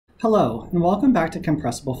Hello, and welcome back to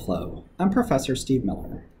Compressible Flow. I'm Professor Steve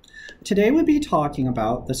Miller. Today we'll be talking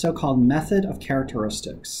about the so-called method of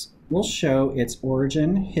characteristics. We'll show its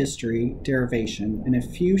origin, history, derivation, and a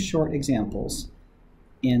few short examples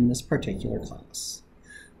in this particular class.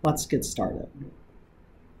 Let's get started.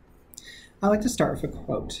 I like to start with a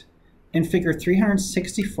quote. In figure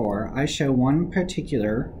 364, I show one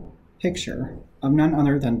particular picture of none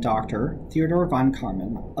other than Dr. Theodore von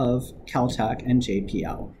Karman of Caltech and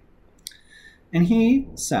JPL. And he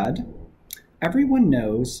said, "Everyone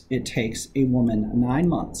knows it takes a woman 9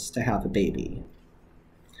 months to have a baby.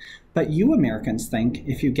 But you Americans think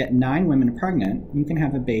if you get 9 women pregnant, you can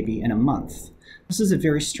have a baby in a month." This is a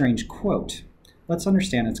very strange quote. Let's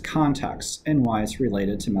understand its context and why it's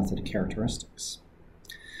related to method of characteristics.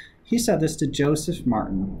 He said this to Joseph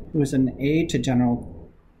Martin, who was an aide to General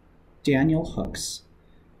Daniel Hooks,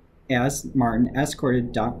 as Martin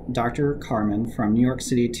escorted Dr. Karman from New York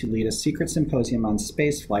City to lead a secret symposium on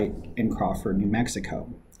spaceflight in Crawford, New Mexico.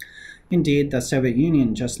 Indeed, the Soviet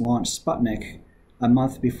Union just launched Sputnik a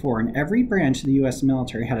month before, and every branch of the U.S.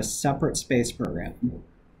 military had a separate space program,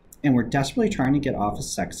 and were desperately trying to get off a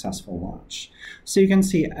successful launch. So you can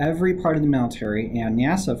see every part of the military, and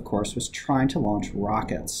NASA, of course, was trying to launch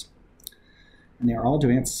rockets, and they were all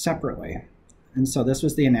doing it separately. And so this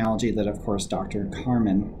was the analogy that, of course, Dr.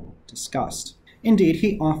 Karman discussed. Indeed,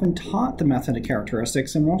 he often taught the method of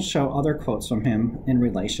characteristics, and we'll show other quotes from him in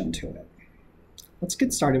relation to it. Let's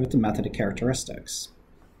get started with the method of characteristics.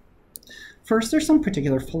 First, there's some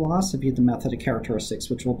particular philosophy of the method of characteristics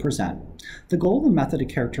which we'll present. The goal of the method of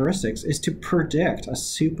characteristics is to predict a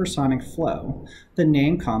supersonic flow. The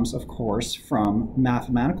name comes, of course, from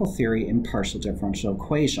mathematical theory in partial differential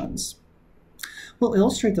equations. We'll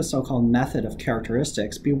illustrate the so-called method of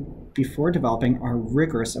characteristics before developing our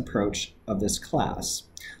rigorous approach of this class.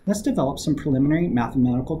 Let's develop some preliminary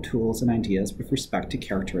mathematical tools and ideas with respect to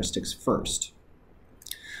characteristics first.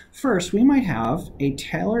 First, we might have a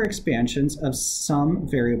Taylor expansions of some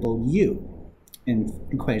variable u in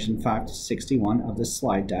equation 561 of the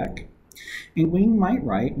slide deck. And we might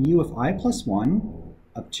write u of I plus 1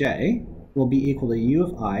 of j will be equal to u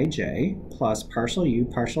of ij plus partial u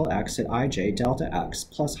partial x at ij delta x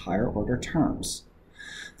plus higher order terms.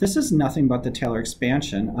 This is nothing but the Taylor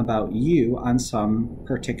expansion about u on some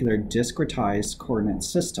particular discretized coordinate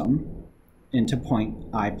system into point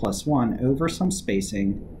I plus 1 over some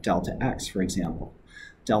spacing delta x, for example.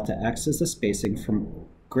 Delta x is the spacing from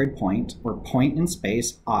grid point or point in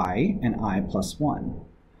space I and I plus 1.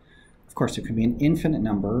 Of course, there could be an infinite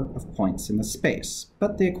number of points in the space,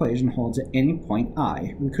 but the equation holds at any point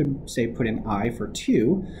I. We could say put in I for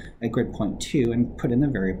 2 at grid point 2 and put in the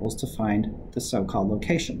variables to find the so-called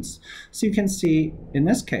locations. So you can see in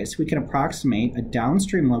this case we can approximate a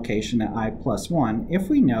downstream location at I plus 1 if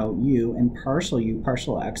we know u and u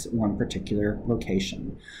partial x at one particular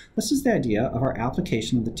location. This is the idea of our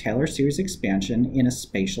application of the Taylor series expansion in a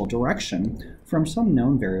spatial direction from some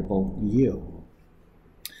known variable u.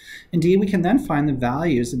 Indeed, we can then find the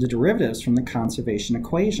values of the derivatives from the conservation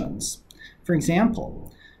equations. For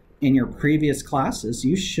example, in your previous classes,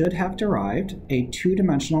 you should have derived a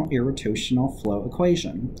two-dimensional irrotational flow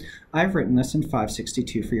equation. I've written this in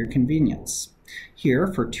 562 for your convenience. Here,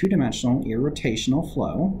 for two-dimensional irrotational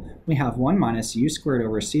flow, we have 1 minus u squared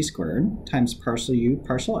over c squared times partial u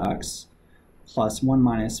partial x plus 1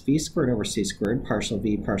 minus v squared over c squared partial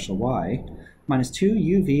v partial y minus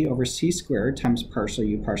 2uv over c squared times partial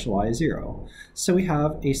u partial y is 0. So we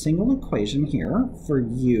have a single equation here for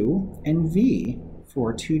u and v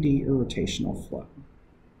for 2D irrotational flow.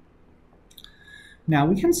 Now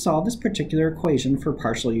we can solve this particular equation for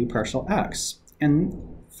partial u partial x, and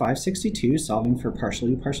 562 solving for partial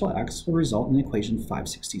u partial x will result in equation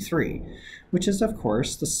 563, which is of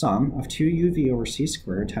course the sum of 2uv over c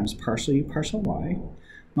squared times partial u partial y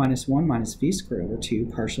minus 1 minus v squared over 2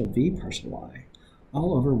 partial v partial y,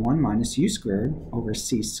 all over 1 minus u squared over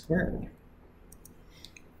c squared.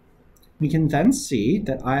 We can then see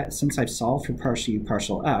that since I've solved for partial u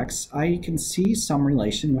partial x, I can see some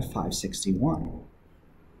relation with 561.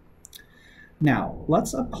 Now,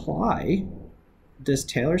 let's apply this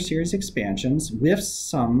Taylor series expansions with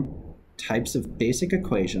some types of basic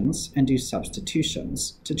equations and do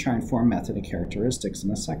substitutions to try and form method of characteristics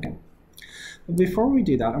in a second. But before we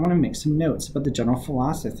do that, I want to make some notes about the general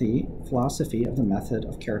philosophy of the method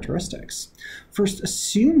of characteristics. First,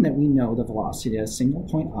 assume that we know the velocity at a single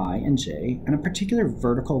point I and j and a particular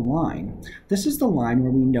vertical line. This is the line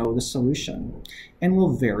where we know the solution, and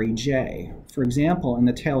we'll vary j. For example, in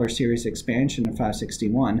the Taylor series expansion of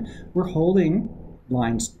 561, we're holding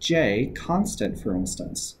lines j constant, for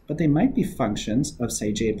instance, but they might be functions of,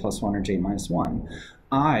 say, j plus 1 or j minus 1.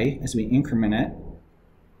 I, as we increment it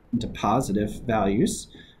into positive values,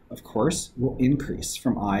 of course, will increase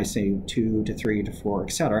from I, say, 2 to 3 to 4,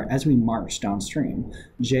 etc., as we march downstream.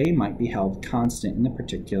 J might be held constant in the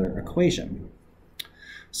particular equation.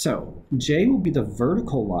 So j will be the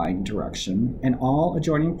vertical line direction and all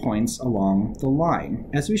adjoining points along the line,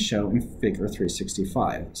 as we show in figure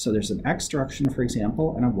 365. So there's an x direction, for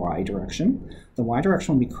example, and a y direction. The y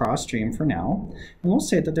direction will be cross-stream for now, and we'll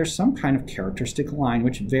say that there's some kind of characteristic line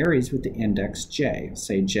which varies with the index j,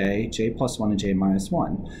 say j plus 1, and j minus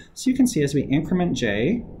 1. So you can see as we increment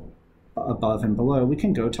j above and below, we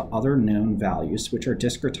can go to other known values which are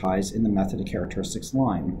discretized in the method of characteristics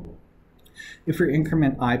line. If we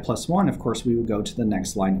increment I plus 1, of course, we would go to the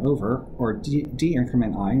next line over, or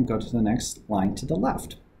de-increment I and go to the next line to the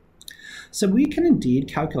left. So we can indeed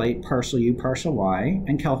calculate partial u, partial y,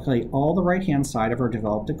 and calculate all the right-hand side of our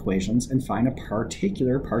developed equations and find a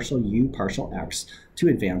particular partial u, partial x to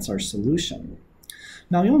advance our solution.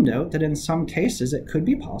 Now you'll note that in some cases it could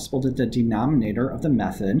be possible that the denominator of the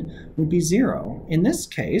method would be 0. In this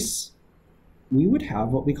case, we would have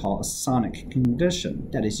what we call a sonic condition,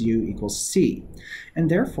 that is u equals c. And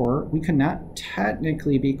therefore, we could not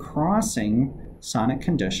technically be crossing sonic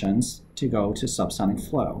conditions to go to subsonic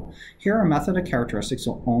flow. Here, our method of characteristics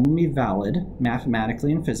will only be valid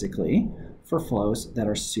mathematically and physically for flows that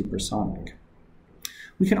are supersonic.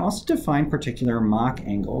 We can also define particular Mach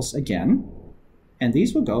angles again, and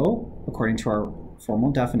these will go according to our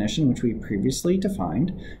formal definition, which we previously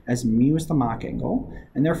defined, as mu is the Mach angle,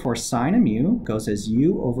 and therefore sine of mu goes as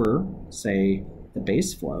u over, say, the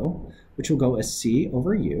base flow, which will go as c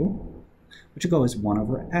over u, which will go as 1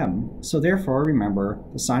 over m. So therefore, remember,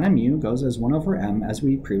 the sine of mu goes as 1 over m as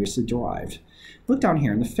we previously derived. Look down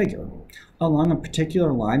here in the figure. Along a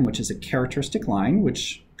particular line, which is a characteristic line,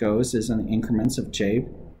 which goes as in increments of j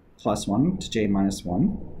plus 1 to j minus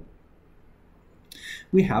 1,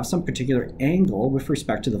 we have some particular angle with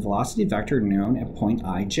respect to the velocity vector known at point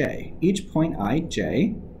ij. Each point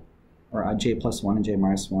ij, or ij plus 1 and j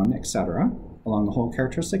minus 1, etc., along the whole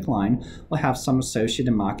characteristic line, will have some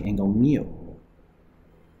associated Mach angle mu.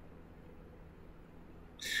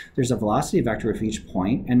 There's a velocity vector of each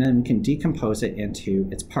point, and then we can decompose it into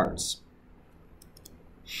its parts.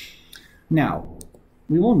 Now,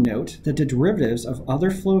 we will note that the derivatives of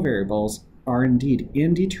other flow variables are indeed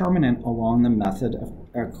indeterminate along the method of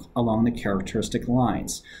along the characteristic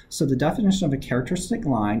lines. So the definition of a characteristic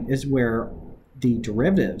line is where the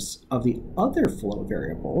derivatives of the other flow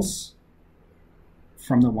variables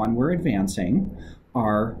from the one we're advancing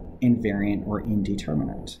are invariant or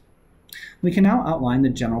indeterminate. We can now outline the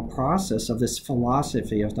general process of this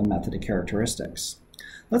philosophy of the method of characteristics.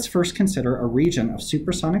 Let's first consider a region of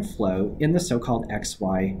supersonic flow in the so-called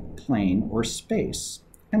xy plane or space.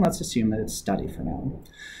 And let's assume that it's steady for now.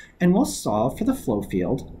 And we'll solve for the flow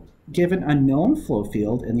field, given a known flow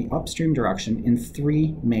field in the upstream direction in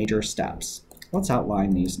 3 major steps. Let's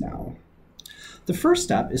outline these now. The first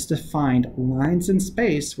step is to find lines in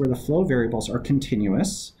space where the flow variables are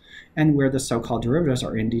continuous and where the so-called derivatives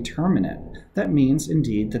are indeterminate. That means,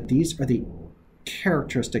 indeed, that these are the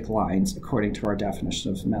characteristic lines according to our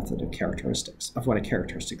definition of method of characteristics, of what a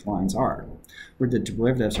characteristic lines are, where the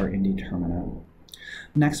derivatives are indeterminate.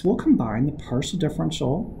 Next, we'll combine the partial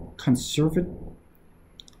differential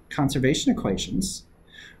conservation equations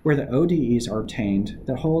where the ODEs are obtained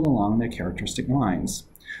that hold along the characteristic lines.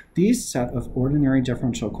 These set of ordinary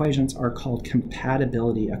differential equations are called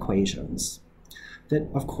compatibility equations that,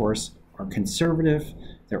 of course, are conservative,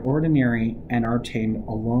 they're ordinary, and are obtained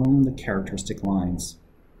along the characteristic lines.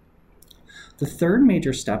 The third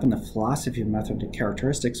major step in the philosophy of method of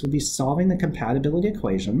characteristics will be solving the compatibility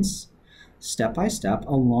equations step by step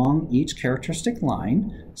along each characteristic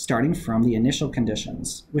line, starting from the initial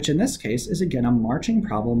conditions, which in this case is again a marching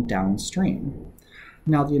problem downstream.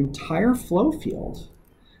 Now the entire flow field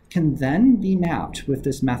can then be mapped with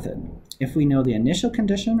this method. If we know the initial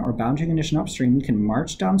condition or boundary condition upstream, we can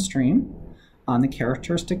march downstream on the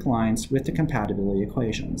characteristic lines with the compatibility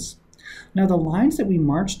equations. Now the lines that we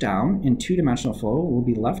march down in two-dimensional flow will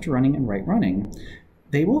be left running and right running.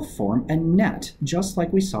 They will form a net, just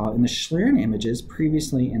like we saw in the Schlieren images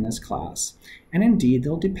previously in this class. And indeed,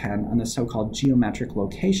 they'll depend on the so-called geometric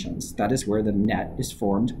locations. That is where the net is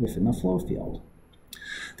formed within the flow field.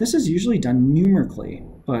 This is usually done numerically,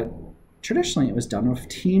 but traditionally it was done with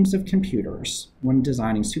teams of computers when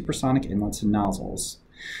designing supersonic inlets and nozzles.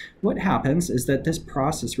 What happens is that this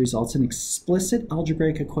process results in explicit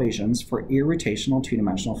algebraic equations for irrotational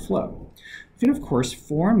two-dimensional flow. You can, of course,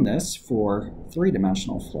 form this for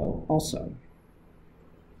three-dimensional flow also.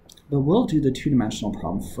 But we'll do the two-dimensional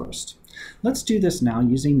problem first. Let's do this now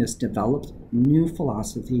using this developed new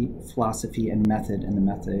philosophy and method in the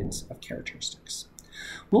methods of characteristics.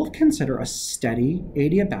 We'll consider a steady,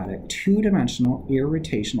 adiabatic, two-dimensional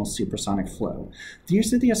irrotational supersonic flow.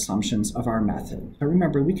 These are the assumptions of our method. But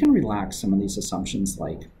remember, we can relax some of these assumptions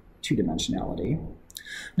like two-dimensionality.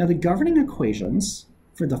 Now, the governing equations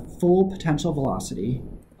for the full potential velocity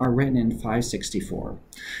are written in 564.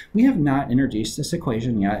 We have not introduced this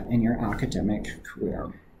equation yet in your academic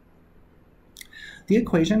career. The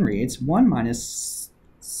equation reads 1 minus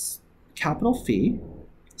capital Phi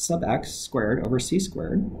sub x squared over c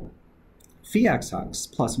squared, phi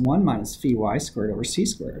xx plus 1 minus phi y squared over c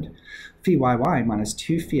squared, phi yy minus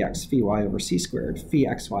 2 phi x phi y over c squared, phi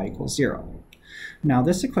xy equals 0. Now,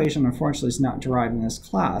 this equation, unfortunately, is not derived in this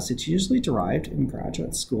class. It's usually derived in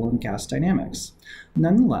graduate school in gas dynamics.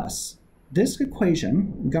 Nonetheless, this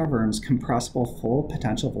equation governs compressible full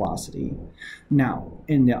potential velocity. Now,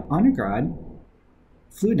 in the undergrad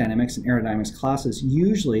fluid dynamics and aerodynamics classes,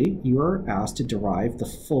 usually you are asked to derive the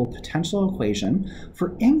full potential equation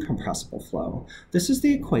for incompressible flow. This is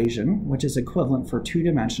the equation which is equivalent for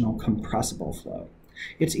two-dimensional compressible flow.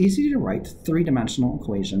 It's easy to write the three-dimensional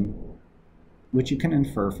equation, which you can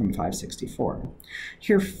infer from 564.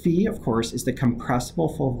 Here, phi, of course, is the compressible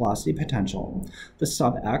full velocity potential. The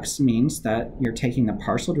sub x means that you're taking the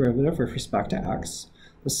partial derivative with respect to x.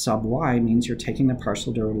 The sub y means you're taking the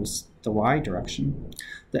partial derivatives the y direction.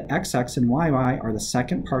 The xx and yy are the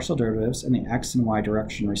second partial derivatives in the x and y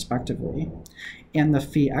direction, respectively. And the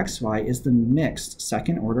phi xy is the mixed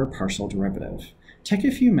second-order partial derivative. Take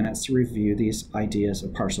a few minutes to review these ideas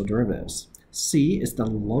of partial derivatives. C is the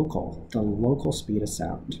local speed of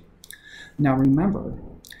sound. Now remember,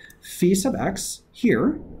 phi sub x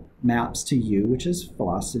here maps to u, which is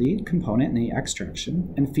velocity component in the x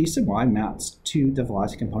direction, and phi sub y maps to the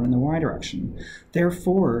velocity component in the y direction.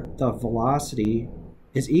 Therefore, the velocity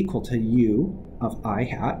is equal to u of I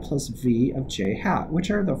hat plus v of j hat,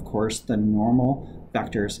 which are, of course, the normal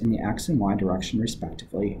vectors in the x and y direction,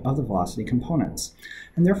 respectively, of the velocity components.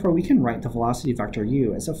 And therefore, we can write the velocity vector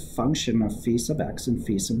u as a function of phi sub x and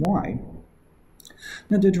phi sub y.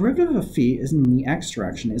 Now, the derivative of phi is in the x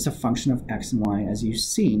direction is a function of x and y, as you've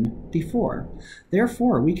seen before.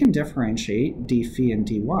 Therefore, we can differentiate d phi and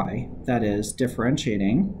dy, that is,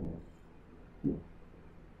 differentiating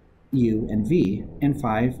u and v in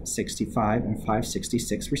 565 and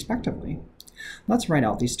 566, respectively. Let's write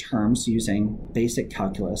out these terms using basic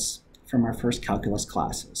calculus from our first calculus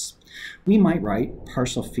classes. We might write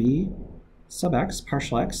partial phi sub x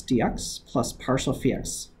partial x dx plus partial phi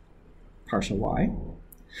x partial y,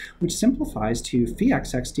 which simplifies to phi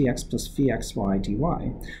xx dx plus phi xy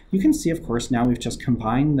dy. You can see, of course, now we've just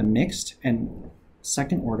combined the mixed and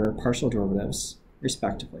second-order partial derivatives,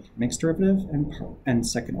 respectively. Mixed derivative and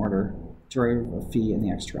second-order derivative of phi in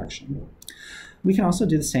the x direction. We can also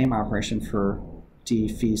do the same operation for d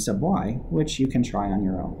phi sub y, which you can try on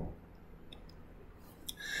your own.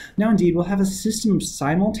 Now, indeed, we'll have a system of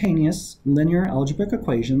simultaneous linear algebraic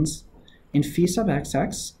equations in phi sub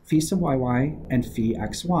xx, phi sub yy, and phi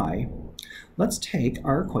xy. Let's take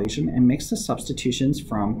our equation and make the substitutions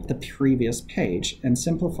from the previous page and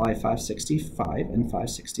simplify 565 and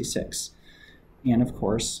 566. And of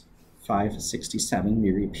course, 567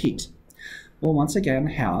 we repeat. We'll once again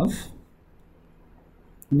have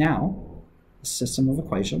now a system of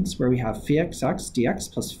equations where we have phi xx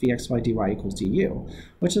dx plus phi xy dy equals du,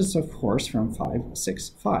 which is of course from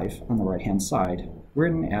 565 on the right-hand side,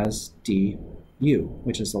 written as du,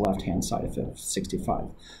 which is the left-hand side of 565.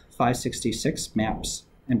 566 maps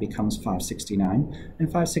and becomes 569, and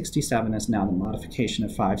 567 is now the modification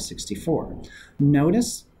of 564.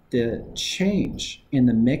 Notice the change in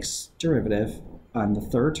the mixed derivative on the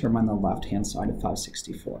third term on the left-hand side of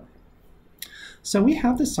 564. So we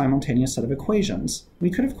have this simultaneous set of equations. We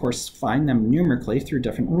could, of course, find them numerically through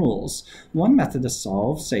different rules. One method to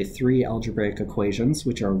solve, say, three algebraic equations,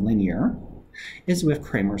 which are linear, is with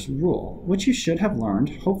Cramer's rule, which you should have learned,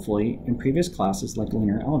 hopefully, in previous classes like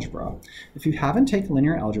linear algebra. If you haven't taken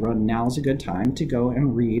linear algebra, now is a good time to go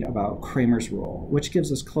and read about Cramer's rule, which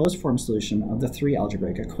gives us closed form solution of the three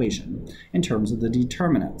algebraic equation in terms of the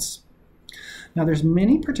determinants. Now, there's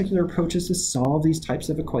many particular approaches to solve these types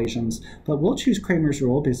of equations, but we'll choose Cramer's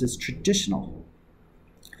rule because it's traditional.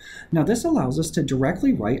 Now, this allows us to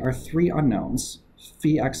directly write our three unknowns,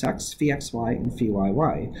 phi xx, phi xy, and phi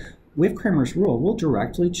yy. With Cramer's rule, we'll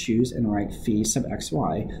directly choose and write phi sub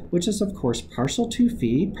xy, which is, of course, partial 2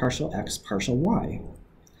 phi, partial x, partial y.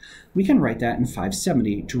 We can write that in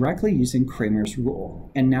 570 directly using Kramer's rule.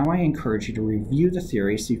 And now I encourage you to review the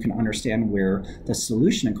theory so you can understand where the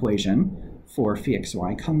solution equation for phi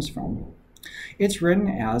xy comes from. It's written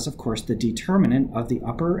as, of course, the determinant of the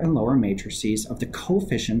upper and lower matrices of the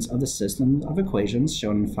coefficients of the system of equations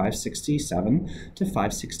shown in 567 to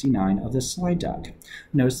 569 of this slide deck.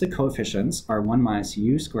 Notice the coefficients are 1 minus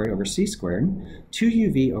u squared over c squared,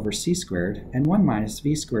 2uv over c squared, and 1 minus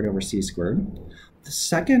v squared over c squared. The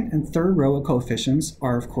second and third row of coefficients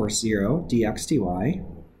are, of course, 0, dx dy,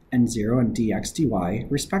 and 0 and dx dy,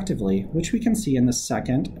 respectively, which we can see in the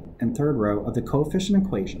second and third row of the coefficient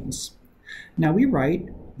equations. Now we write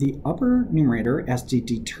the upper numerator as the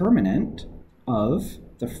determinant of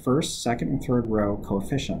the first, second, and third row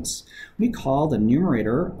coefficients. We call the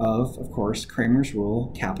numerator of course, Kramer's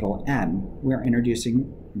rule capital N. We're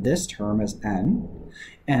introducing this term as N,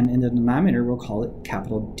 and in the denominator we'll call it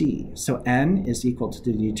capital D. So N is equal to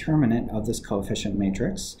the determinant of this coefficient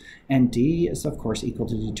matrix, and D is of course equal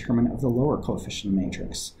to the determinant of the lower coefficient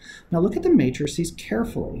matrix. Now look at the matrices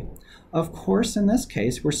carefully. Of course, in this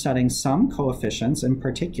case, we're setting some coefficients in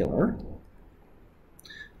particular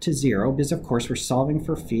to 0 because, of course, we're solving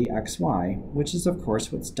for phi xy, which is, of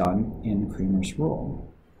course, what's done in Kramer's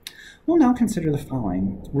rule. We'll now consider the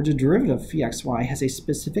following, where the derivative of phi xy has a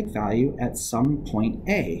specific value at some point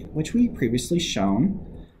A, which we previously shown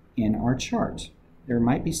in our chart. There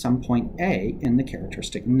might be some point A in the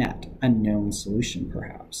characteristic net, a known solution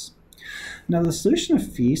perhaps. Now the solution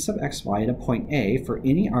of phi sub xy at a point A for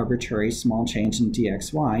any arbitrary small change in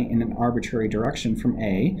dxy in an arbitrary direction from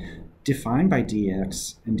A defined by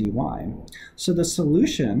dx and dy. So the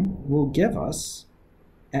solution will give us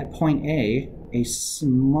at point A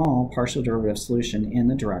small partial derivative solution in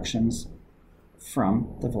the directions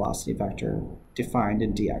from the velocity vector defined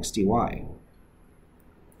in dx dy.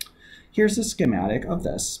 Here's a schematic of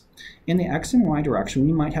this. In the x and y direction,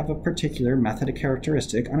 we might have a particular method of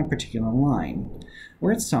characteristic on a particular line.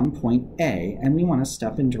 We're at some point A, and we want to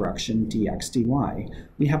step in direction dx dy.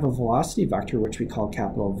 We have a velocity vector, which we call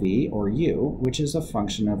capital V, or u, which is a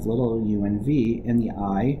function of little u and v in the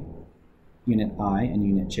unit I and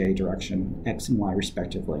unit j direction, x and y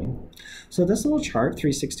respectively. So this little chart,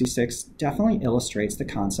 366, definitely illustrates the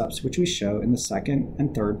concepts which we show in the second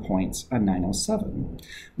and third points on 907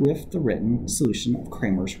 with the written solution of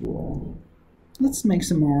Kramer's rule. Let's make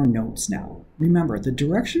some more notes now. Remember, the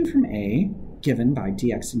direction from A given by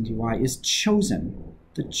dx and dy is chosen.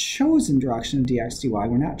 The chosen direction of dx dy,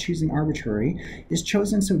 we're not choosing arbitrary, is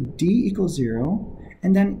chosen so d equals 0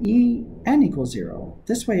 and then n equals 0.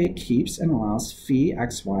 This way it keeps and allows phi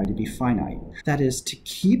xy to be finite. That is, to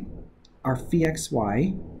keep our phi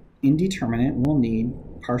xy indeterminate, we'll need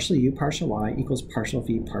partial u partial y equals partial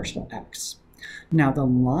v partial x. Now the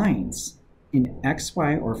lines in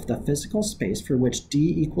xy, or the physical space for which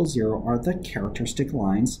d equals 0, are the characteristic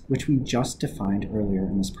lines which we just defined earlier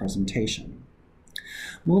in this presentation.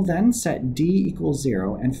 We'll then set d equals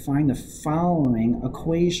 0 and find the following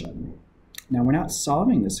equation. Now we're not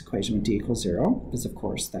solving this equation with d equals 0, because of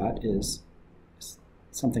course that is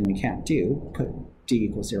something we can't do, put d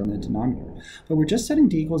equals 0 in the denominator. But we're just setting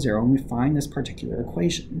d equals 0 and we find this particular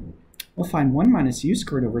equation. We'll find 1 minus u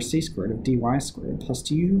squared over c squared of dy squared plus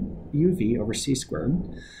 2uv over c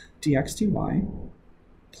squared dx dy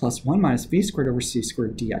plus 1 minus v squared over c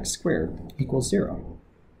squared dx squared equals 0.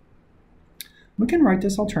 We can write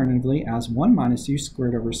this alternatively as 1 minus u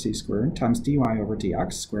squared over c squared times dy over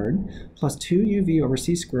dx squared plus 2uv over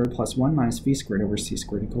c squared plus 1 minus v squared over c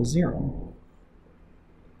squared equals 0.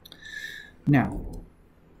 Now,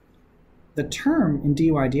 the term in dy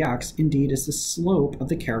dx indeed is the slope of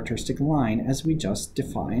the characteristic line as we just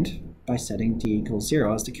defined by setting d equals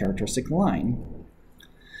 0 as the characteristic line.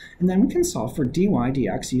 And then we can solve for dy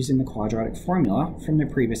dx using the quadratic formula from the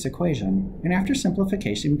previous equation. And after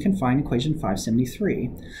simplification, we can find equation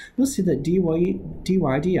 573. We'll see that dy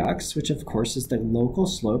dx, which of course is the local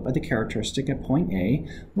slope of the characteristic at point A,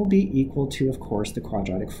 will be equal to, of course, the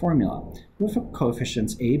quadratic formula, with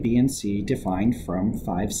coefficients a, b, and c defined from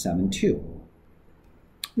 572.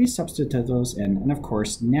 We substitute those in, and of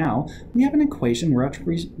course now we have an equation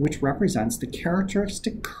which represents the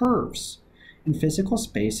characteristic curves in physical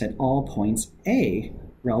space at all points A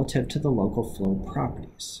relative to the local flow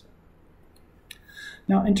properties.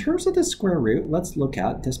 Now, in terms of the square root, let's look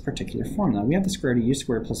at this particular formula. We have the square root of u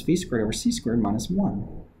squared plus v squared over c squared minus 1.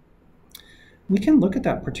 We can look at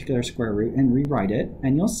that particular square root and rewrite it,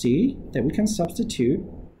 and you'll see that we can substitute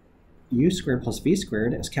u squared plus v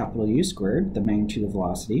squared as capital U squared, the magnitude of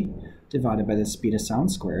velocity, divided by the speed of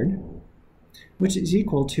sound squared, which is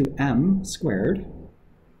equal to m squared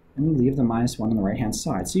and we leave the minus 1 on the right-hand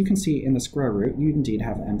side. So you can see in the square root, you indeed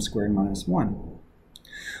have m squared minus 1.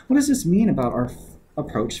 What does this mean about our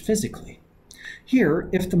approach physically? Here,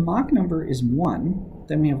 if the Mach number is 1,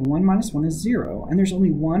 then we have 1 minus 1 is 0, and there's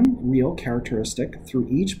only one real characteristic through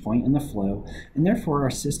each point in the flow, and therefore our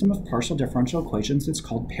system of partial differential equations is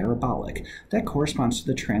called parabolic. That corresponds to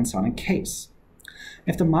the transonic case.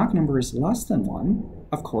 If the Mach number is less than 1,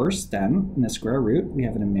 of course, then in the square root, we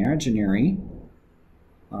have an imaginary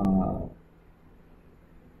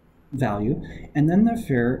value, and then the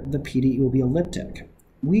PDE will be elliptic.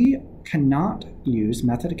 We cannot use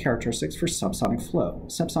method of characteristics for subsonic flow.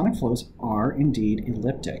 Subsonic flows are indeed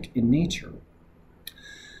elliptic in nature.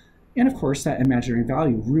 And of course, that imaginary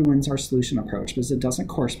value ruins our solution approach because it doesn't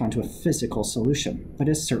correspond to a physical solution, but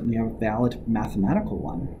is certainly a valid mathematical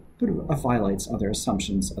one, but it violates other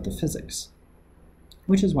assumptions of the physics,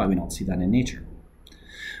 which is why we don't see that in nature.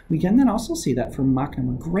 We can then also see that for Mach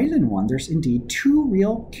number greater than 1, there's indeed two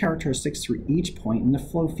real characteristics through each point in the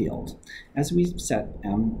flow field. As we set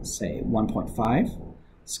m, say, 1.5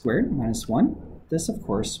 squared minus 1, this, of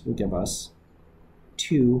course, will give us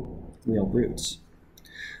two real roots.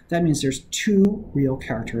 That means there's two real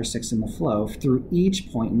characteristics in the flow through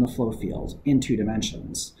each point in the flow field in 2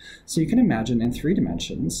 dimensions. So you can imagine in 3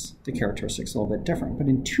 dimensions, the characteristics are a little bit different, but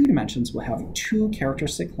in 2 dimensions, we'll have two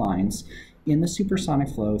characteristic lines in the supersonic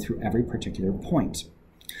flow through every particular point.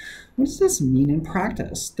 What does this mean in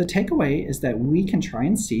practice? The takeaway is that we can try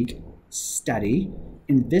and seek steady,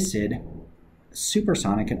 inviscid,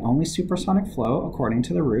 supersonic and only supersonic flow according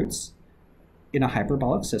to the roots in a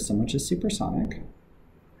hyperbolic system, which is supersonic.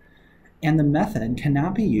 And the method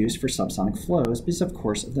cannot be used for subsonic flows because, of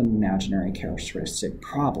course, of the imaginary characteristic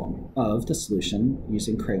problem of the solution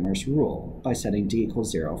using Kramer's rule by setting d equals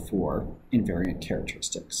 0 for invariant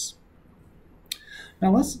characteristics.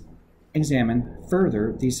 Now let's examine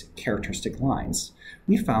further these characteristic lines.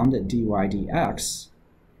 We found that dy dx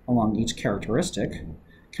along each characteristic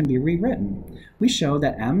can be rewritten. We show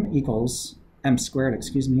that m squared,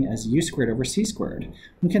 as u squared over c squared.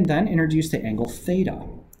 We can then introduce the angle theta.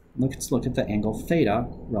 Let's look at the angle theta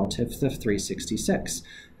relative to 366.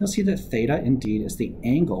 You'll see that theta indeed is the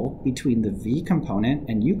angle between the v component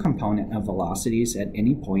and u component of velocities at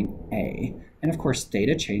any point A. And of course,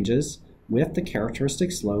 theta changes with the characteristic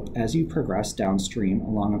slope as you progress downstream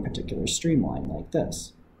along a particular streamline like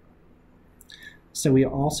this. So we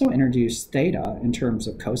also introduce theta in terms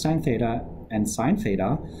of cosine theta and sine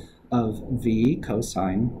theta of v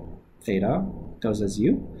cosine theta goes as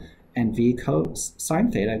u, and v cosine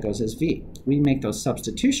theta goes as v. We make those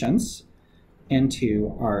substitutions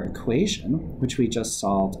into our equation, which we just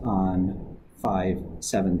solved on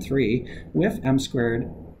 573, with m squared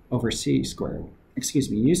over c squared.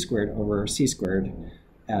 U squared over c squared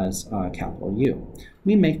as capital U.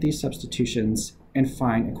 We make these substitutions and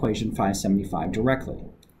find equation 575 directly.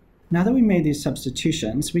 Now that we made these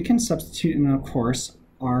substitutions, we can substitute in, of course,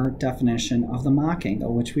 our definition of the Mach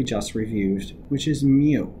angle, which we just reviewed, which is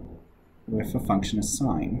mu with a function of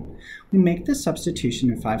sine. We make this substitution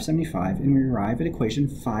in 575 and we arrive at equation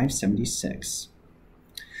 576.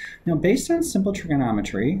 Now, based on simple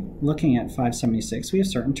trigonometry, looking at 576, we have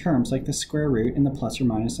certain terms like the square root and the plus or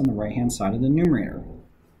minus on the right-hand side of the numerator.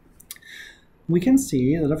 We can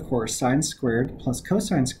see that, of course, sine squared plus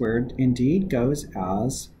cosine squared indeed goes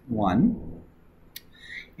as 1.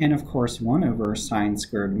 And, of course, 1 over sine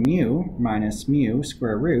squared mu minus mu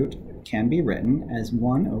square root can be written as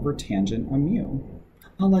 1 over tangent of mu.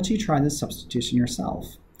 I'll let you try this substitution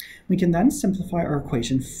yourself. We can then simplify our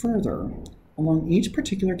equation further. Along each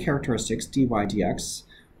particular characteristics, dy dx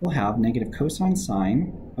will have negative cosine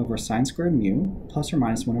sine over sine squared mu plus or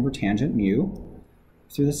minus 1 over tangent mu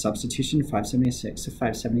through the substitution 576 to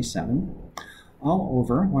 577 all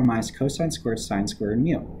over 1 minus cosine squared sine squared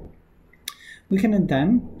mu. We can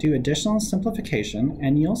then do additional simplification,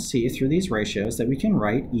 and you'll see through these ratios that we can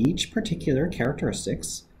write each particular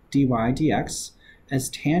characteristics dy dx as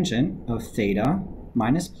tangent of theta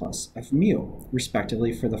minus plus of mu,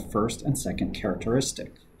 respectively, for the first and second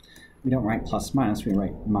characteristic. We don't write plus minus, we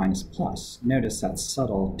write minus plus. Notice that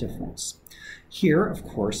subtle difference. Here, of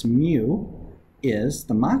course, mu is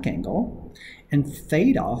the Mach angle, and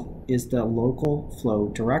theta is the local flow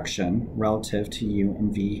direction relative to u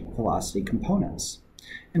and v velocity components.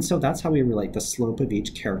 And so that's how we relate the slope of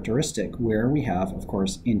each characteristic, where we have, of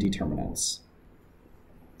course, indeterminates.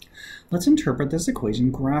 Let's interpret this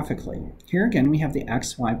equation graphically. Here again, we have the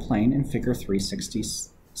xy plane in figure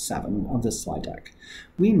 367 of this slide deck.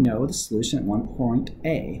 We know the solution at one point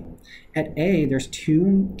A. At A, there's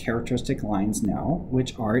two characteristic lines now,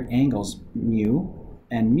 which are at angles mu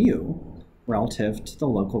and mu, relative to the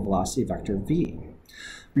local velocity vector v.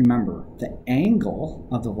 Remember, the angle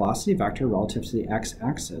of the velocity vector relative to the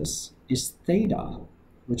x-axis is theta,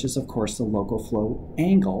 which is, of course, the local flow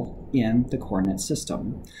angle in the coordinate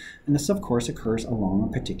system. And this, of course, occurs along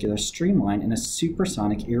a particular streamline in a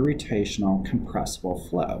supersonic irrotational compressible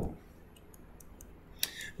flow.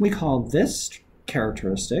 We call this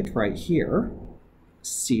characteristic right here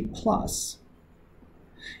C+,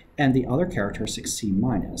 and the other characteristic C-.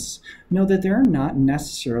 Note that they're not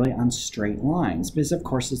necessarily on straight lines, because, of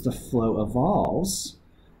course, as the flow evolves,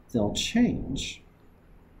 they'll change.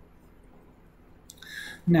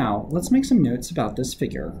 Now, let's make some notes about this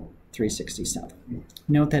figure 367.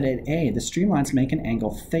 Note that at A, the streamlines make an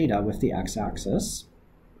angle theta with the x-axis.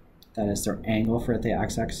 That is their angle for the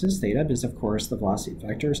x-axis theta, because of course the velocity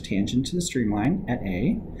vector is tangent to the streamline at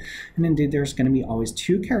A. And indeed there's going to be always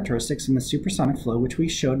two characteristics in the supersonic flow, which we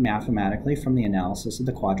showed mathematically from the analysis of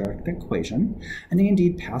the quadratic equation. And they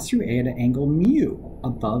indeed pass through A at an angle mu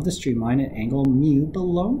above the streamline and angle mu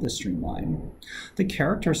below the streamline. The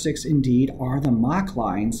characteristics indeed are the Mach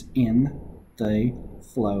lines in the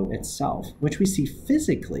flow itself, which we see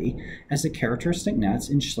physically as the characteristic nets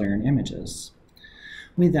in Schlieren images.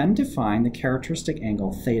 We then define the characteristic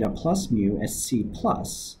angle theta plus mu as C+,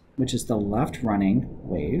 which is the left running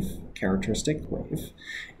wave, characteristic wave,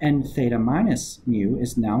 and theta minus mu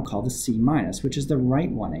is now called the C-, which is the right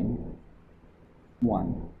running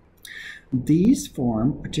one. These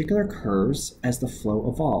form particular curves as the flow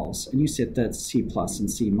evolves, and you see that C+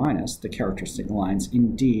 and C-, the characteristic lines,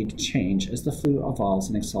 indeed change as the flow evolves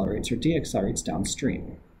and accelerates or deaccelerates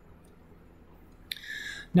downstream.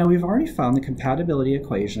 Now, we've already found the compatibility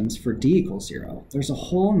equations for d equals 0. There's a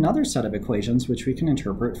whole another set of equations which we can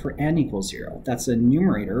interpret for n equals 0. That's the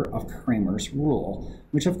numerator of Cramer's rule,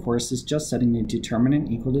 which of course is just setting the determinant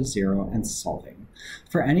equal to 0 and solving.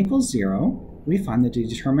 For n equals 0, we find that the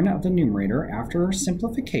determinant of the numerator after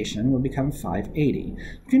simplification will become 580.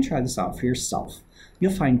 You can try this out for yourself.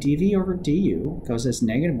 You'll find dv over du goes as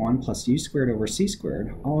 -1 plus u squared over c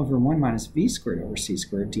squared all over 1 minus v squared over c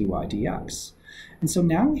squared dy dx. And so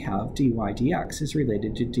now we have dy dx is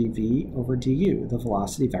related to dv over du, the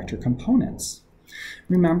velocity vector components.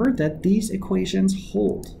 Remember that these equations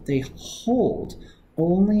hold. They hold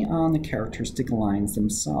only on the characteristic lines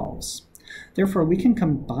themselves. Therefore, we can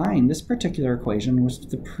combine this particular equation with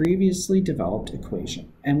the previously developed equation,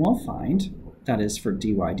 and we'll find, that is for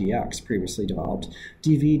dy dx previously developed,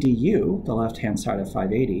 dv du, the left-hand side of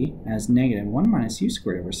 580, as -1 minus u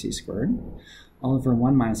squared over c squared, all over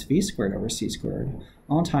 1 minus v squared over c squared,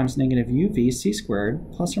 all times -uv c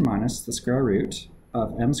squared plus or minus the square root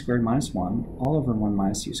of m squared minus 1, all over 1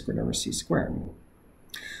 minus u squared over c squared.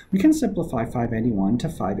 We can simplify 581 to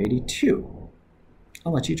 582.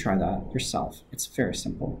 I'll let you try that yourself. It's very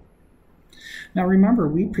simple. Now remember,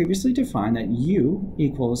 we previously defined that u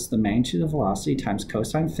equals the magnitude of velocity times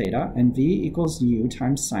cosine theta, and v equals u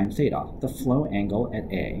times sine theta, the flow angle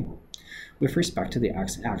at A, with respect to the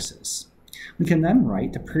x-axis. We can then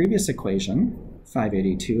write the previous equation,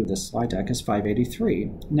 582 of this slide deck, as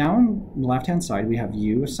 583. Now on the left-hand side, we have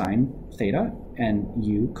u sine theta and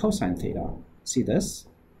u cosine theta. See this?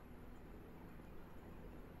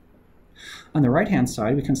 On the right-hand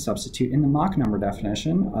side, we can substitute in the Mach number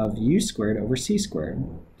definition of u squared over c squared.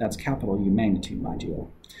 That's capital U magnitude, mind you.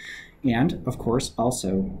 And, of course,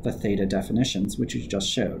 also the theta definitions, which we just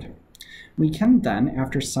showed. We can then,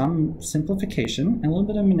 after some simplification and a little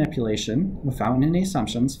bit of manipulation, without any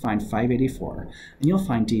assumptions, find 584. And you'll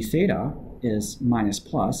find d theta is minus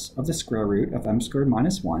plus of the square root of m squared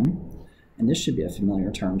minus 1, and this should be a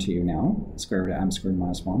familiar term to you now, square root of m squared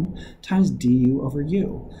minus 1, times du over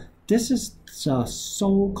u. This is the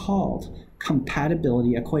so-called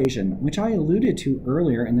compatibility equation, which I alluded to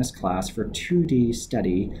earlier in this class for 2D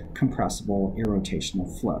steady compressible irrotational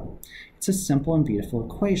flow. It's a simple and beautiful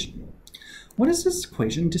equation. What does this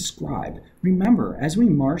equation describe? Remember, as we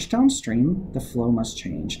march downstream, the flow must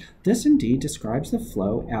change. This indeed describes the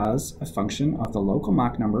flow as a function of the local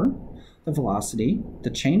Mach number, the velocity,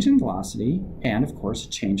 the change in velocity, and of course, a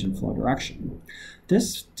change in flow direction.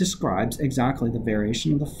 This describes exactly the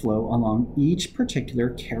variation of the flow along each particular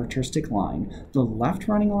characteristic line, the left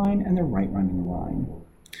running line and the right running line.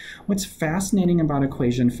 What's fascinating about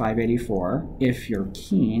equation 584, if you're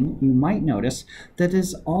keen, you might notice that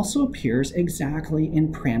this also appears exactly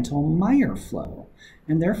in Prandtl-Meyer flow.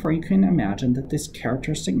 And therefore you can imagine that this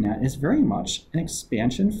characteristic net is very much an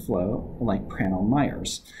expansion flow like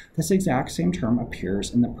Prandtl-Meyer's. This exact same term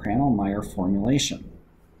appears in the Prandtl-Meyer formulation.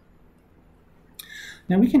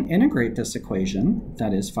 Now we can integrate this equation,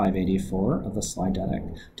 that is 584 of the slide deck,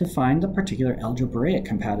 to find the particular algebraic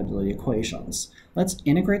compatibility equations. Let's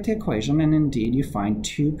integrate the equation, and indeed you find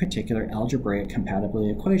two particular algebraic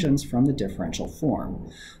compatibility equations from the differential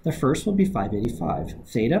form. The first will be 585.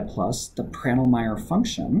 Theta plus the Prandtl-Meyer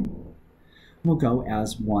function will go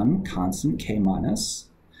as one constant k minus,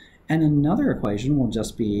 and another equation will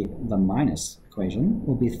just be the minus equation,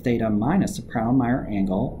 will be theta minus the Prandtl-Meyer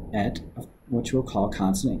angle at which we'll call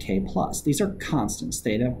constant at k plus. These are constants.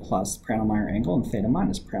 Theta plus Prandtl-Meyer angle and theta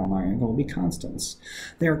minus Prandtl-Meyer angle will be constants.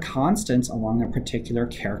 They are constants along their particular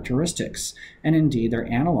characteristics, and indeed they're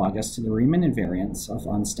analogous to the Riemann invariance of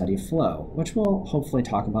unsteady flow, which we'll hopefully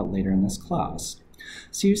talk about later in this class.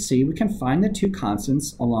 So you see, we can find the two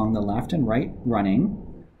constants along the left and right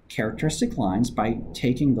running characteristic lines by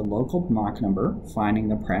taking the local Mach number, finding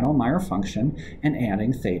the Prandtl-Meyer function, and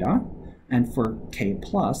adding theta. And for k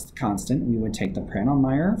plus constant, we would take the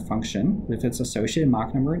Prandtl-Meyer function with its associated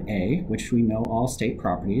Mach number at a, which we know all state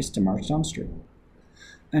properties to march downstream.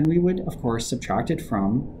 And we would, of course, subtract it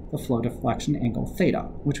from the flow deflection angle theta,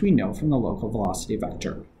 which we know from the local velocity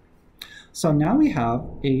vector. So now we have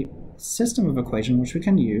a system of equation which we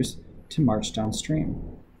can use to march downstream.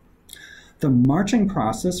 The marching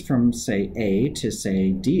process from, say, A to,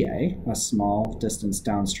 say, dA, a small distance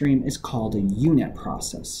downstream, is called a unit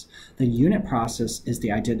process. The unit process is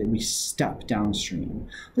the idea that we step downstream.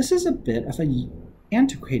 This is a bit of an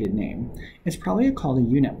antiquated name. It's probably called a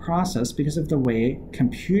unit process because of the way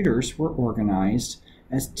computers were organized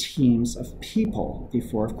as teams of people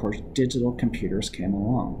before, of course, digital computers came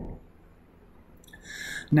along.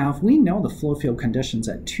 Now, if we know the flow field conditions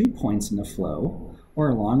at 2 points in the flow, or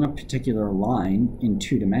along a particular line in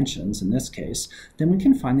 2 dimensions in this case, then we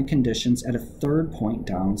can find the conditions at a third point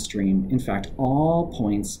downstream. In fact, all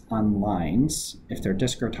points on lines, if they're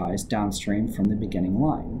discretized, downstream from the beginning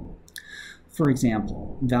line. For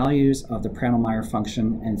example, values of the Prandtl-Meyer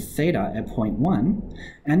function and theta at point 1,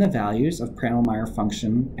 and the values of Prandtl-Meyer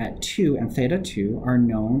function at 2 and theta 2 are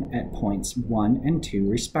known at points 1 and 2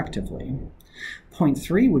 respectively. Point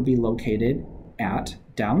 3 would be located at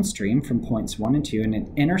downstream from points 1 and 2 in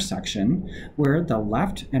an intersection where the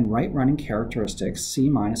left and right running characteristics C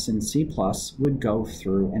minus and C plus would go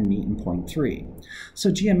through and meet in point 3.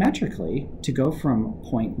 So geometrically, to go from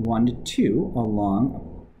point 1 to 2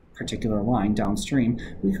 along a particular line downstream,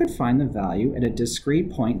 we could find the value at a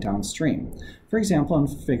discrete point downstream. For example, in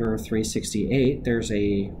figure 368, there's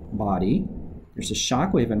a body, there's a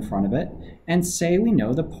shock wave in front of it, and say we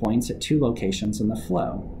know the points at 2 locations in the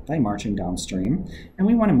flow by marching downstream, and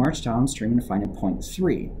we want to march downstream and find a point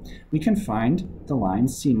 3. We can find the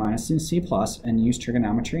lines C minus and C plus and use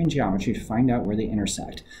trigonometry and geometry to find out where they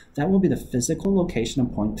intersect. That will be the physical location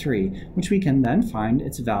of point 3, which we can then find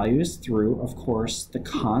its values through, of course, the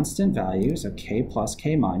constant values of k plus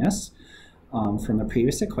k minus from the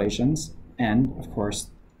previous equations, and of course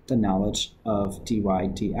the knowledge of dy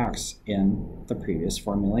dx in the previous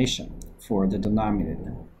formulation for the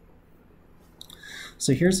denominator.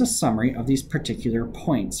 So here's a summary of these particular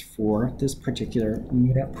points for this particular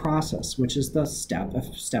unit process, which is the step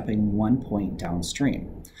of stepping 1 point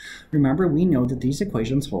downstream. Remember, we know that these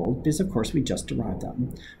equations hold because, of course, we just derived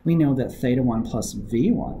them. We know that theta 1 plus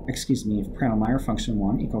v1, Prandtl-Meyer function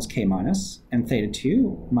 1 equals k minus, and theta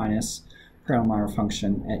 2 minus Prandtl-Meyer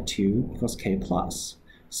function at 2 equals k plus.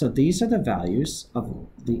 So these are the values of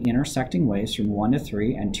the intersecting waves from 1 to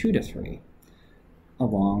 3 and 2 to 3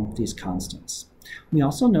 along these constants. We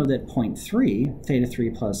also know that point 3, theta 3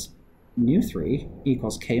 plus mu 3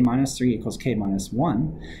 equals k minus 3 equals k minus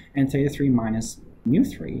 1, and theta 3 minus mu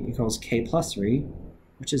 3 equals k plus 3,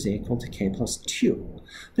 which is equal to k plus 2.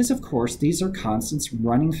 Because, of course, these are constants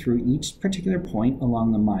running through each particular point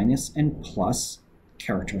along the minus and plus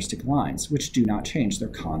characteristic lines, which do not change, they're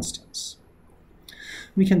constants.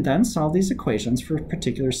 We can then solve these equations for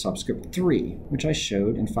particular subscript 3, which I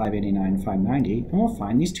showed in 589 and 590, and we'll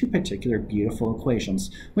find these two particular beautiful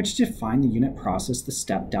equations, which define the unit process, the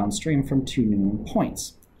step downstream from 2 known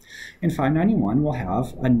points. In 591, we'll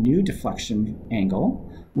have a new deflection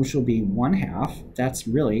angle, which will be 1/2. That's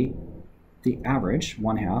really the average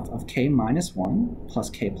 1/2 of k minus 1 plus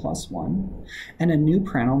k plus 1, and a new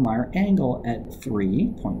Prandtl-Meyer angle at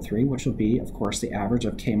 3.3, which will be, of course, the average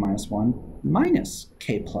of k minus 1 minus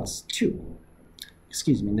k plus 2.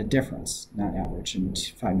 The difference, not average, in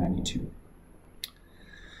 592.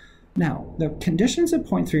 Now, the conditions at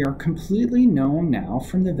point 3 are completely known now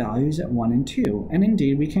from the values at 1 and 2, and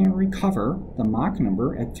indeed we can recover the Mach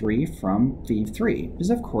number at 3 from V3, because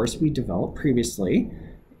of course we developed previously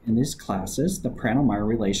In these classes, the Prandtl-Meyer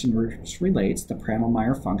relation relates the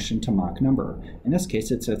Prandtl-Meyer function to Mach number. In this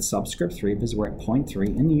case, it's at subscript 3 because we're at point 3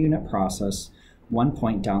 in the unit process, 1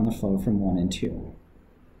 point down the flow from 1 and 2.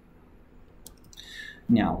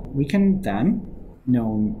 Now, we can then,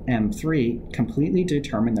 known M3, completely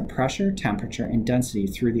determine the pressure, temperature, and density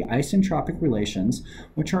through the isentropic relations,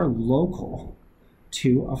 which are local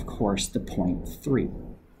to, of course, the point 3.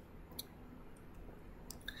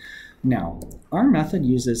 Now, our method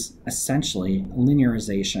uses essentially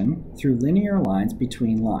linearization through linear lines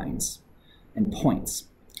between lines and points.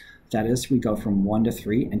 That is, we go from 1 to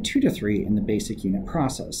 3 and 2 to 3 in the basic unit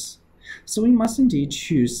process. So we must indeed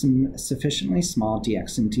choose some sufficiently small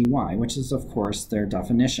dx and dy, which is, of course, their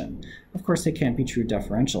definition. Of course, they can't be true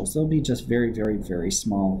differentials. They'll be just very, very, very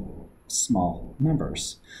small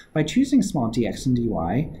numbers. By choosing small dx and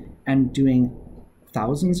dy and doing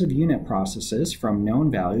thousands of unit processes from known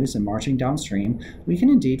values and marching downstream, we can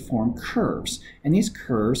indeed form curves. And these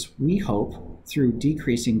curves, we hope, through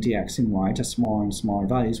decreasing dx and y to smaller and smaller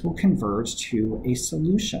values, will converge to a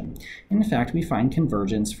solution. In fact, we find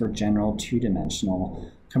convergence for general two-dimensional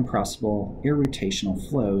compressible irrotational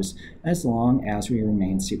flows as long as we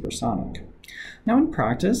remain supersonic. Now in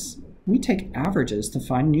practice, we take averages to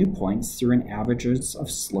find new points through an averages of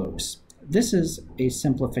slopes. This is a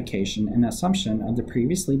simplification and assumption of the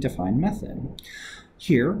previously defined method.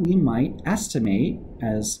 Here we might estimate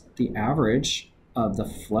as the average of the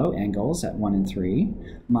flow angles at 1 and 3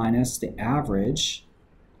 minus the average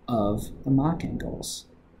of the Mach angles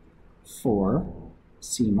for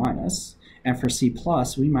C minus. And for C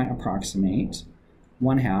plus, we might approximate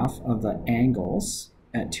 1/2 of the angles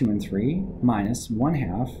at 2 and 3 minus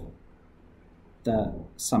 1/2 the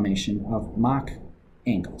summation of Mach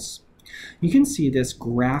angles. You can see this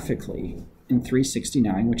graphically in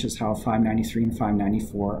 369, which is how 593 and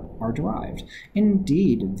 594 are derived.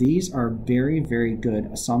 Indeed, these are very, very good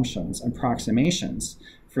assumptions and approximations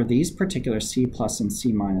for these particular C plus and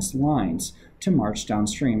C minus lines to march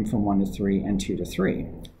downstream from 1 to 3 and 2 to 3,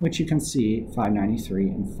 which you can see 593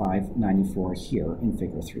 and 594 here in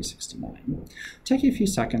figure 369. Take a few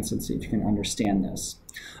seconds and see if you can understand this.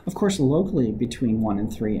 Of course, locally between 1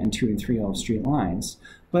 and 3 and 2 and 3 you'll have straight lines,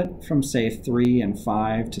 but from say 3 and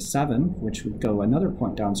 5 to 7, which would go another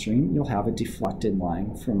point downstream, you'll have a deflected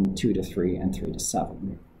line from 2 to 3 and 3 to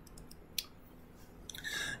 7.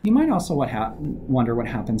 You might also wonder what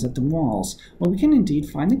happens at the walls. Well, we can indeed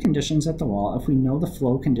find the conditions at the wall if we know the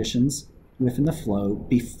flow conditions within the flow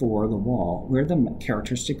before the wall, where the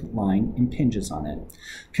characteristic line impinges on it.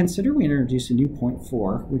 Consider we introduce a new point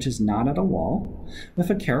 4, which is not at a wall, with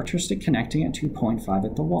a characteristic connecting at 2.5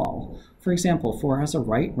 at the wall. For example, 4 has a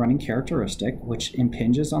right running characteristic, which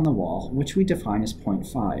impinges on the wall, which we define as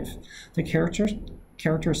 0.5. The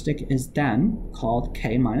characteristic is then called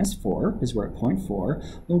k minus 4, because we're at 0.4,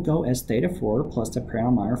 will go as theta 4 plus the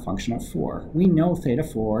Prandtl-Meyer function of 4. We know theta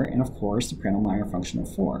 4 and of course the Prandtl-Meyer function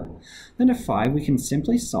of 4. Then at 5 we can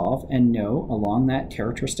simply solve and know along that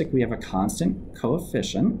characteristic we have a constant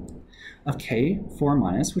coefficient of k4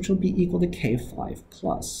 minus, which will be equal to k5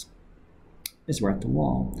 plus, as we're at the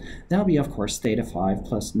wall. That'll be of course theta 5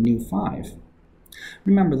 plus nu 5.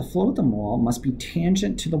 Remember, the flow of the wall must be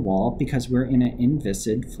tangent to the wall because we're in an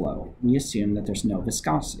inviscid flow. We assume that there's no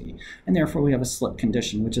viscosity, and therefore we have a slip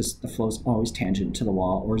condition, which is the flow is always tangent to the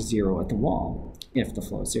wall, or 0 at the wall, if the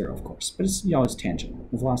flow is 0, of course. But it's always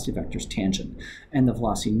tangent. The velocity vector is tangent, and the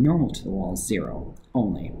velocity normal to the wall is 0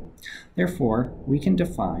 only. Therefore, we can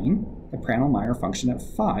define the Prandtl-Meyer function at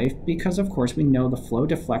 5 because, of course, we know the flow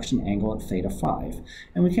deflection angle at theta 5.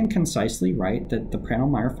 And we can concisely write that the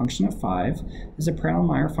Prandtl-Meyer function at 5 is a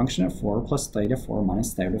Prandtl-Meyer function at 4 plus theta 4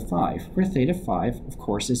 minus theta 5, where theta 5, of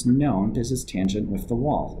course, is known because it's tangent with the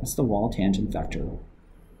wall. It's the wall tangent vector.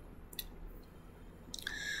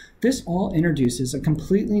 This all introduces a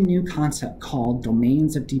completely new concept called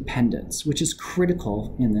domains of dependence, which is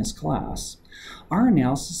critical in this class. Our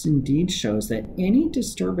analysis indeed shows that any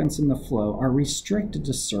disturbance in the flow are restricted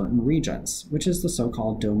to certain regions, which is the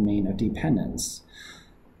so-called domain of dependence.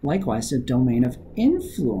 Likewise, the domain of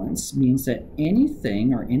influence means that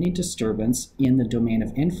anything or any disturbance in the domain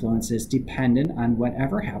of influence is dependent on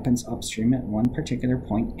whatever happens upstream at one particular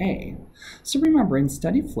point A. So remember, in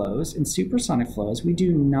steady flows, in supersonic flows, we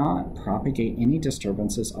do not propagate any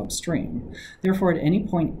disturbances upstream. Therefore, at any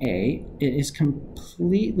point A, it is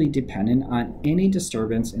completely dependent on any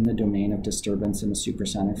disturbance in the domain of disturbance in a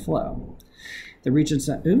supersonic flow. The regions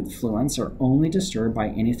of influence are only disturbed by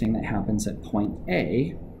anything that happens at point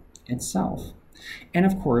A itself. And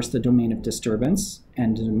of course, the domain of disturbance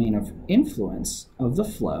and the domain of influence of the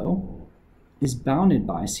flow is bounded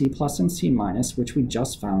by C plus and C minus, which we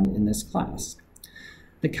just found in this class.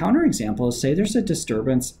 The counterexample is, say there's a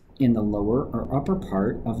disturbance in the lower or upper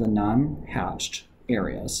part of the non-hatched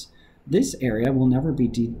areas. This area will never be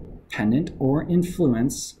dependent or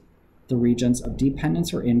influence the regions of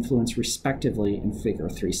dependence or influence respectively in figure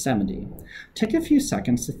 370. Take a few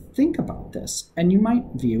seconds to think about this, and you might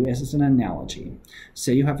view it as an analogy.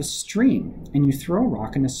 Say you have a stream and you throw a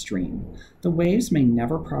rock in a stream. The waves may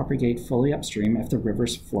never propagate fully upstream if the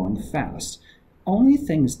river's flowing fast. Only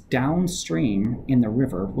things downstream in the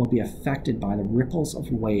river will be affected by the ripples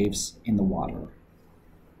of waves in the water.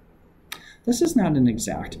 This is not an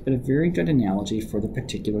exact, but a very good analogy for the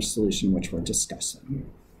particular solution which we're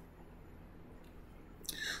discussing.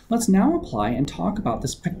 Let's now apply and talk about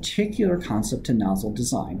this particular concept to nozzle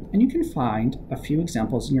design, and you can find a few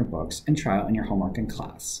examples in your books and try out in your homework in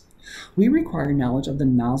class. We require knowledge of the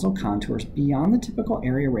nozzle contours beyond the typical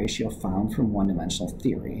area ratio found from one-dimensional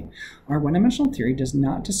theory. Our one-dimensional theory does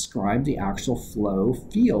not describe the actual flow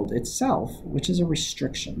field itself, which is a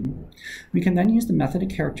restriction. We can then use the method of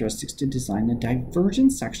characteristics to design the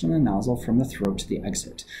divergent section of the nozzle from the throat to the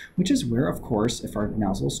exit, which is where, of course, if our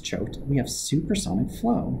nozzle is choked, we have supersonic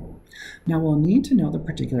flow. Now we'll need to know the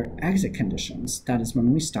particular exit conditions, that is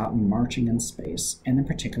when we stop marching in space, and the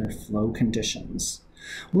particular flow conditions.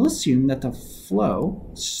 We'll assume that the flow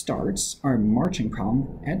starts our marching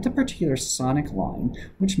problem at the particular sonic line,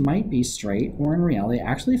 which might be straight or in reality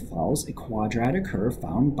actually follows a quadratic curve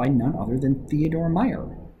found by none other than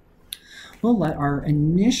Prandtl-Meyer. We'll let our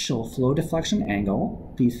initial flow deflection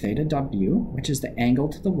angle be theta w, which is the angle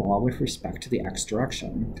to the wall with respect to the x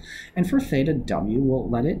direction. And for theta w, we'll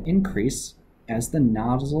let it increase as the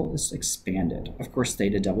nozzle is expanded. Of course,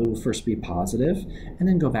 theta w will first be positive and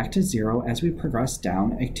then go back to 0 as we progress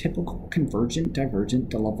down a typical convergent divergent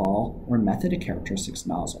de Laval or method of characteristics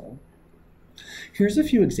nozzle. Here's a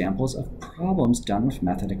few examples of problems done with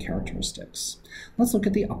method of characteristics. Let's look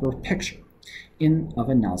at the upper picture of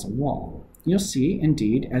a nozzle wall. You'll see,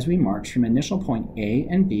 indeed, as we march from initial point A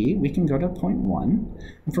and B, we can go to point 1.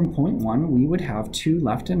 And from point 1, we would have two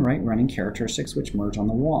left and right running characteristics which merge on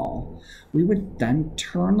the wall. We would then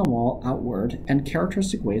turn the wall outward, and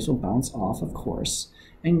characteristic waves will bounce off, of course,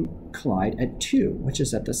 and collide at 2, which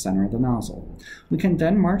is at the center of the nozzle. We can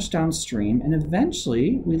then march downstream, and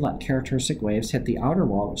eventually we let characteristic waves hit the outer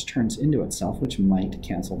wall, which turns into itself, which might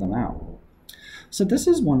cancel them out. So this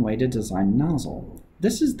is one way to design a nozzle.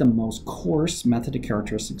 This is the most coarse method of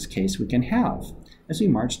characteristics case we can have as we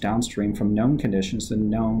march downstream from known conditions to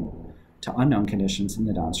unknown conditions in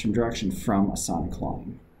the downstream direction from a sonic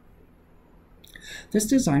line. This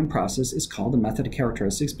design process is called the method of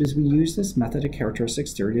characteristics because we use this method of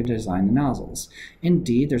characteristics theory to design the nozzles.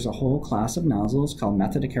 Indeed, there's a whole class of nozzles called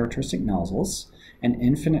method of characteristic nozzles, an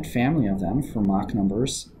infinite family of them for Mach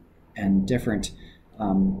numbers and different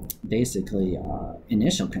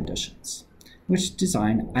initial conditions, which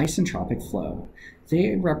design isentropic flow.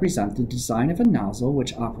 They represent the design of a nozzle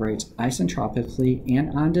which operates isentropically and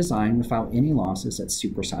on design without any losses at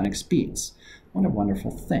supersonic speeds. What a wonderful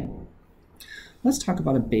thing. Let's talk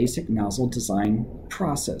about a basic nozzle design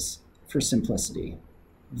process for simplicity,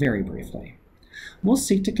 very briefly. We'll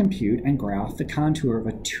seek to compute and graph the contour of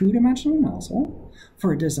a two-dimensional nozzle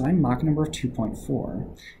for a design Mach number of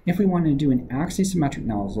 2.4. If we want to do an axisymmetric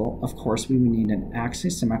nozzle, of course we would need an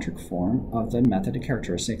axisymmetric form of the method of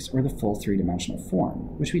characteristics or the full three-dimensional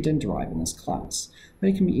form, which we didn't derive in this class, but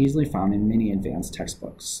it can be easily found in many advanced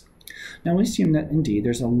textbooks. Now we assume that indeed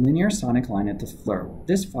there's a linear sonic line at the throat.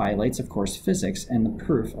 This violates, of course, physics and the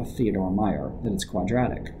proof of Prandtl-Meyer that it's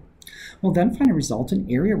quadratic. We'll then find a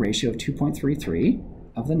resultant area ratio of 2.33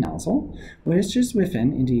 of the nozzle, which is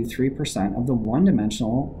within, indeed, 3% of the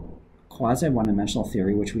one-dimensional, quasi-one-dimensional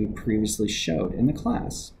theory which we previously showed in the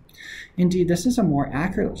class. Indeed, this is a more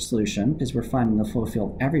accurate solution because we're finding the flow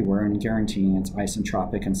field everywhere and guaranteeing it's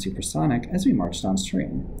isentropic and supersonic as we march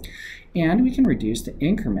downstream. And we can reduce the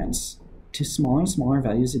increments to smaller and smaller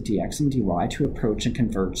values of dx and dy to approach a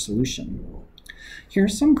converged solution.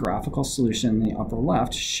 Here's some graphical solution in the upper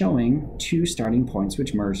left showing two starting points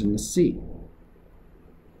which merge into C.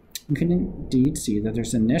 You can indeed see that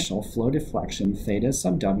there's initial flow deflection theta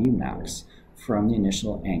sub w max from the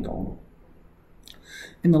initial angle.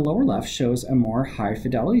 In the lower left shows a more high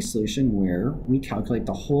fidelity solution where we calculate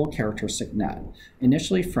the whole characteristic net,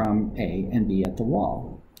 initially from A and B at the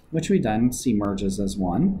wall. which we then see merges as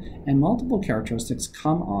one, and multiple characteristics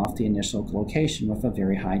come off the initial location with a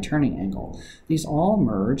very high turning angle. These all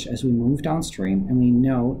merge as we move downstream, and we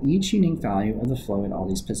know each unique value of the flow at all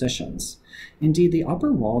these positions. Indeed, the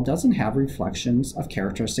upper wall doesn't have reflections of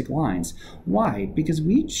characteristic lines. Why? Because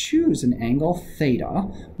we choose an angle theta,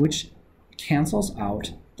 which cancels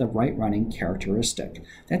out the right running characteristic.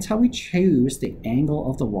 That's how we choose the angle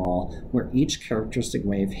of the wall where each characteristic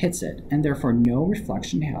wave hits it, and therefore no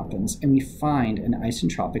reflection happens, and we find an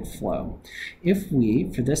isentropic flow. If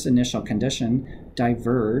we, for this initial condition,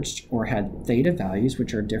 diverged or had theta values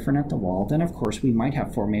which are different at the wall, then of course we might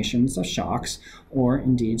have formations of shocks or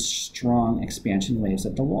indeed strong expansion waves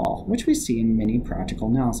at the wall, which we see in many practical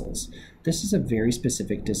nozzles. This is a very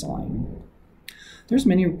specific design. There's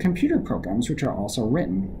many computer programs which are also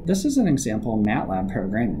written. This is an example MATLAB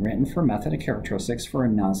program written for method of characteristics for a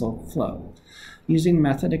nozzle flow. Using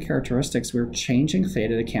method of characteristics, we're changing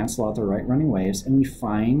theta to cancel out the right running waves, and we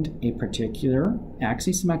find a particular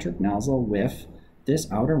axisymmetric nozzle with this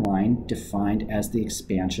outer line defined as the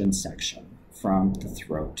expansion section from the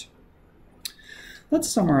throat. Let's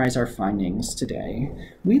summarize our findings today.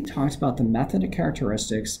 We've talked about the method of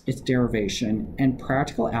characteristics, its derivation, and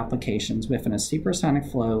practical applications within a supersonic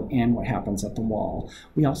flow and what happens at the wall.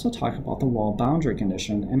 We also talked about the wall boundary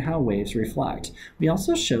condition and how waves reflect. We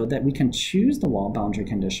also showed that we can choose the wall boundary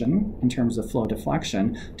condition in terms of flow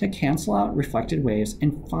deflection to cancel out reflected waves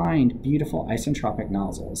and find beautiful isentropic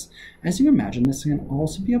nozzles. As you imagine, this can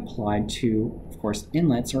also be applied to, of course,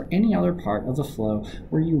 inlets or any other part of the flow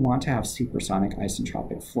where you want to have supersonic isentropic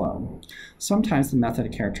flow. Sometimes the method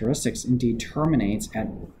of characteristics indeed terminates at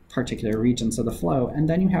particular regions of the flow, and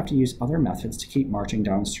then you have to use other methods to keep marching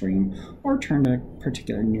downstream or turn to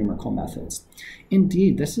particular numerical methods.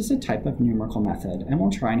 Indeed, this is a type of numerical method, and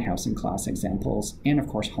we'll try and have some class examples and, of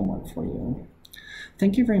course, homework for you.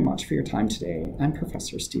 Thank you very much for your time today. I'm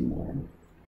Professor Steve Miller.